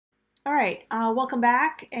All right, welcome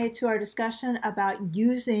back to our discussion about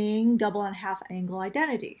using double and half angle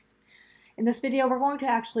identities. In this video, we're going to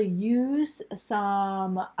actually use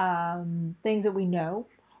some things that we know.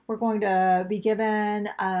 We're going to be given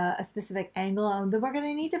a specific angle, and then we're going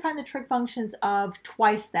to need to find the trig functions of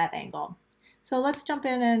twice that angle. So let's jump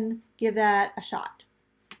in and give that a shot.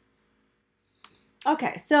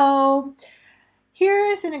 Okay, so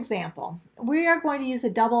here's an example. We are going to use the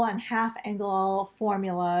double and half angle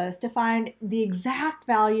formulas to find the exact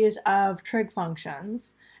values of trig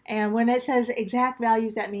functions. And when it says exact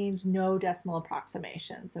values, that means no decimal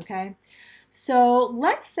approximations, okay? So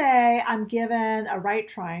let's say I'm given a right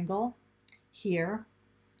triangle here.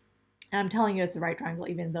 And I'm telling you it's a right triangle,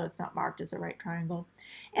 even though it's not marked as a right triangle.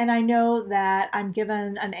 And I know that I'm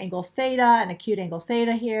given an angle theta, an acute angle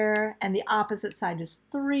theta here, and the opposite side is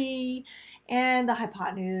 3, and the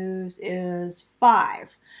hypotenuse is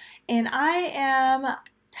 5. And I am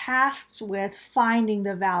tasked with finding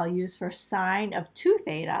the values for sine of 2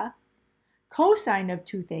 theta, cosine of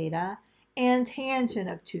 2 theta, and tangent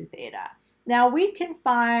of 2 theta. Now we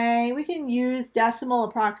can use decimal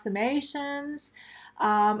approximations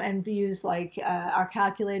and use like our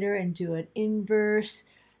calculator and do an inverse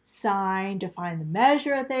sine to find the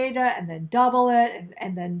measure of theta and then double it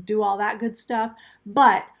and then do all that good stuff.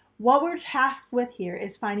 But what we're tasked with here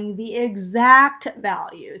is finding the exact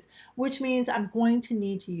values, which means I'm going to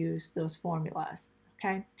need to use those formulas,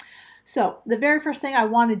 okay? So the very first thing I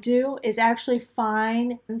want to do is actually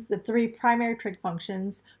find the 3 primary trig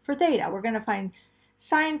functions for theta. We're going to find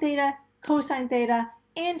sine theta, cosine theta,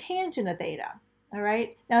 and tangent of theta. All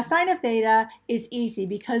right, now sine of theta is easy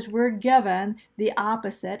because we're given the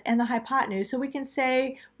opposite and the hypotenuse. So we can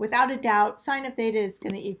say without a doubt sine of theta is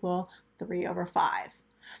going to equal 3 over 5.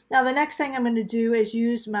 Now the next thing I'm going to do is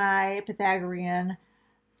use my Pythagorean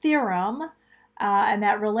theorem and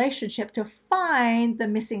that relationship to find the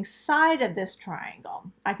missing side of this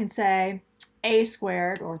triangle. I can say a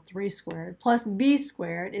squared, or 3 squared, plus b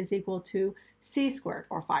squared is equal to c squared,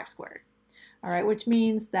 or 5 squared. All right, which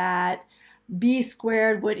means that b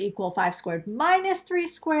squared would equal 5 squared minus 3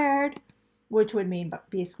 squared, which would mean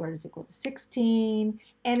b squared is equal to 16.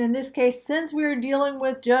 And in this case, since we're dealing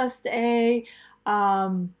with just a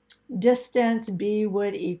distance, b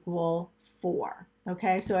would equal 4.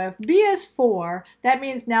 Okay, so if b is 4, that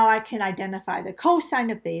means now I can identify the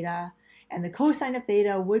cosine of theta, and the cosine of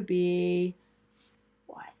theta would be,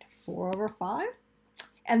 what, 4 over 5?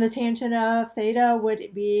 And the tangent of theta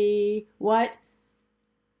would be, what?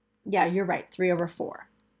 Yeah, you're right, 3 over 4.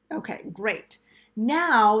 Okay, great.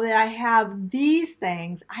 Now that I have these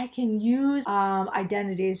things, I can use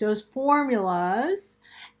identities, those formulas,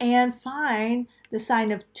 and find the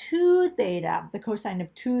sine of 2 theta, the cosine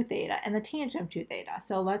of 2 theta, and the tangent of 2 theta.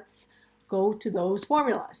 So let's go to those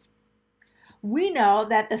formulas. We know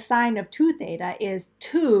that the sine of 2 theta is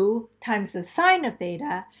 2 times the sine of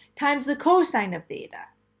theta times the cosine of theta.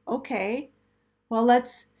 Okay. Well,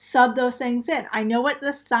 let's sub those things in. I know what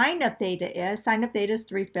the sine of theta is. Sine of theta is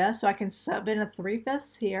 3/5, so I can sub in a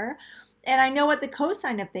 3/5 here. And I know what the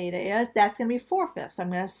cosine of theta is. That's going to be 4/5, so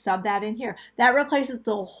I'm going to sub that in here. That replaces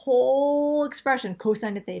the whole expression,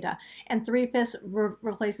 cosine of theta. And 3/5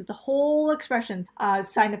 replaces the whole expression,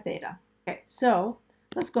 sine of theta. Okay, so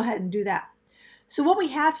let's go ahead and do that. So what we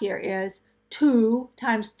have here is 2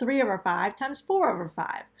 times 3 over 5 times 4 over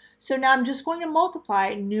 5. So now I'm just going to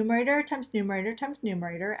multiply numerator times numerator times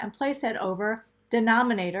numerator and place that over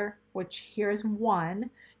denominator, which here is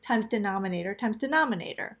 1, times denominator times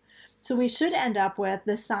denominator. So we should end up with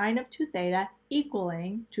the sine of 2 theta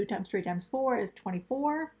equaling 2 times 3 times 4 is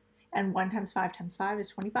 24, and 1 times 5 times 5 is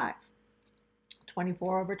 25.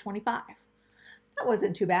 24 over 25. That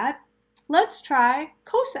wasn't too bad. Let's try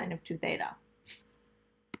cosine of 2 theta.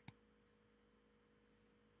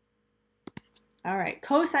 All right,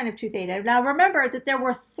 cosine of 2 theta. Now remember that there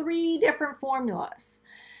were 3 different formulas.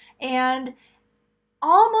 And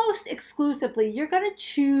almost exclusively, you're going to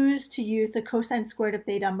choose to use the cosine squared of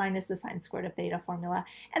theta minus the sine squared of theta formula.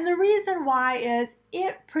 And the reason why is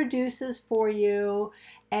it produces for you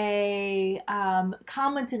a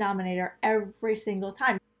common denominator every single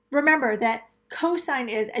time. Remember that cosine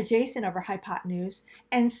is adjacent over hypotenuse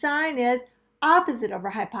and sine is opposite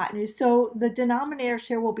over hypotenuse, so the denominators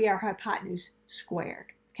here will be our hypotenuse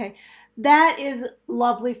squared. Okay, that is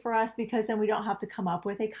lovely for us because then we don't have to come up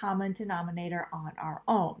with a common denominator on our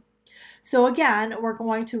own. So again, we're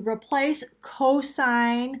going to replace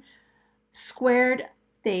cosine squared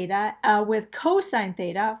theta with cosine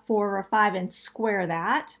theta, 4 over 5, and square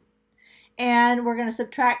that. And we're going to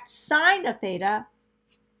subtract sine of theta,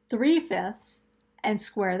 3/5, and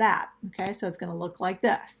square that. Okay, so it's going to look like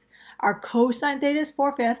this. Our cosine theta is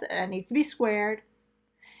 4/5, and it needs to be squared,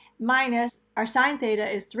 minus our sine theta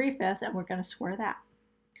is 3/5, and we're going to square that.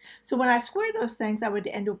 So when I square those things, I would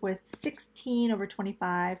end up with 16 over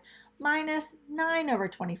 25 minus 9 over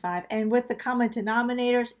 25. And with the common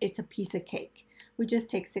denominators, it's a piece of cake. We just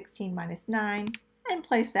take 16 minus 9 and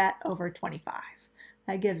place that over 25.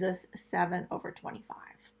 That gives us 7 over 25.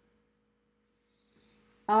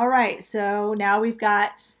 All right, so now we've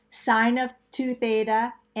got sine of 2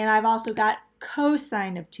 theta, and I've also got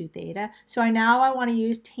cosine of 2 theta. So now I want to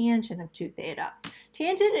use tangent of 2 theta.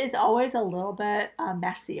 Tangent is always a little bit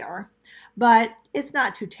messier, but it's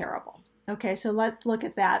not too terrible. Okay, so let's look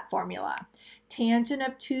at that formula. Tangent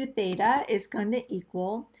of 2 theta is going to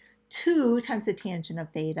equal 2 times the tangent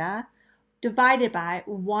of theta divided by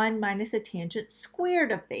 1 minus the tangent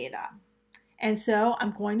squared of theta. And so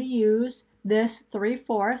I'm going to use this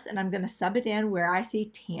 3/4 and I'm going to sub it in where I see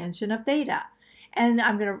tangent of theta. And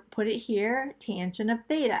I'm going to put it here, tangent of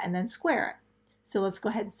theta, and then square it. So let's go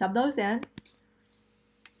ahead and sub those in.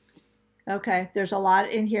 Okay, there's a lot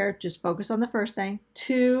in here. Just focus on the first thing.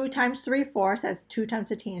 2 times 3/4, that's 2 times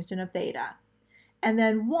the tangent of theta. And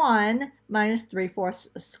then 1 minus 3/4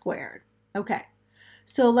 squared. Okay,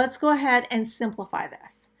 so let's go ahead and simplify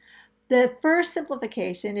this. The first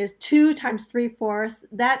simplification is 2 times 3/4,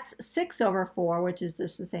 that's 6 over 4, which is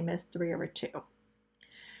just the same as 3 over 2.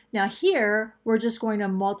 Now here, we're just going to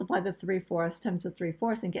multiply the 3/4 times the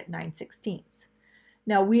 3/4 and get 9/16.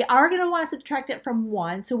 Now we are going to want to subtract it from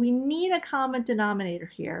 1, so we need a common denominator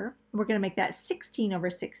here. We're going to make that 16 over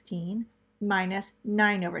 16 minus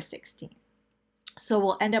 9 over 16. So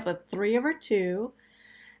we'll end up with 3 over 2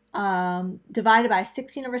 divided by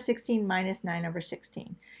 16 over 16 minus 9 over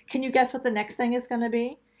 16. Can you guess what the next thing is going to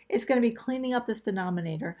be? It's going to be cleaning up this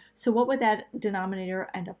denominator. So what would that denominator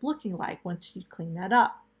end up looking like once you clean that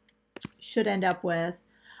up? Should end up with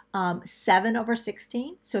 7 over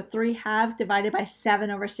 16. So 3/2 divided by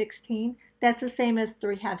 7 over 16. That's the same as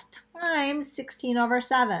 3/2 times 16 over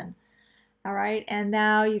 7. All right, and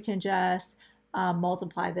now you can just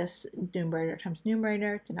multiply this numerator times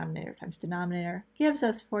numerator, denominator times denominator, gives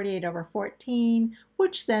us 48 over 14,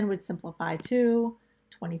 which then would simplify to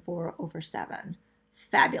 24 over 7.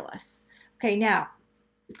 Fabulous. Okay, now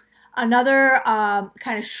another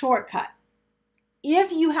kind of shortcut.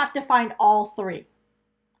 If you have to find all three,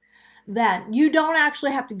 then you don't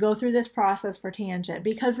actually have to go through this process for tangent,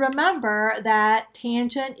 because remember that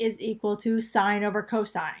tangent is equal to sine over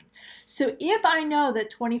cosine. So if I know that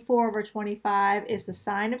 24 over 25 is the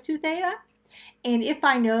sine of 2 theta, and if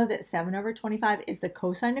I know that 7 over 25 is the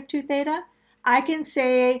cosine of 2 theta, I can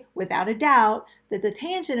say without a doubt that the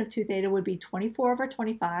tangent of 2 theta would be 24 over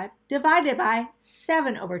 25 divided by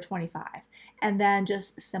 7 over 25, and then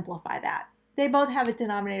just simplify that. They both have a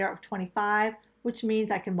denominator of 25, which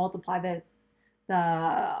means I can multiply the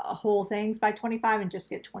whole things by 25 and just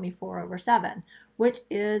get 24 over 7, which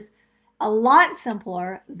is a lot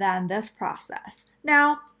simpler than this process.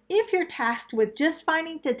 Now, if you're tasked with just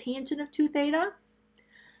finding the tangent of 2 theta,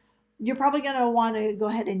 you're probably going to want to go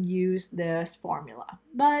ahead and use this formula.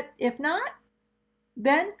 But if not,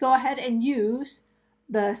 then go ahead and use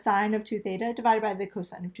the sine of 2 theta divided by the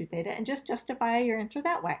cosine of 2 theta and just justify your answer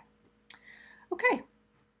that way. Okay.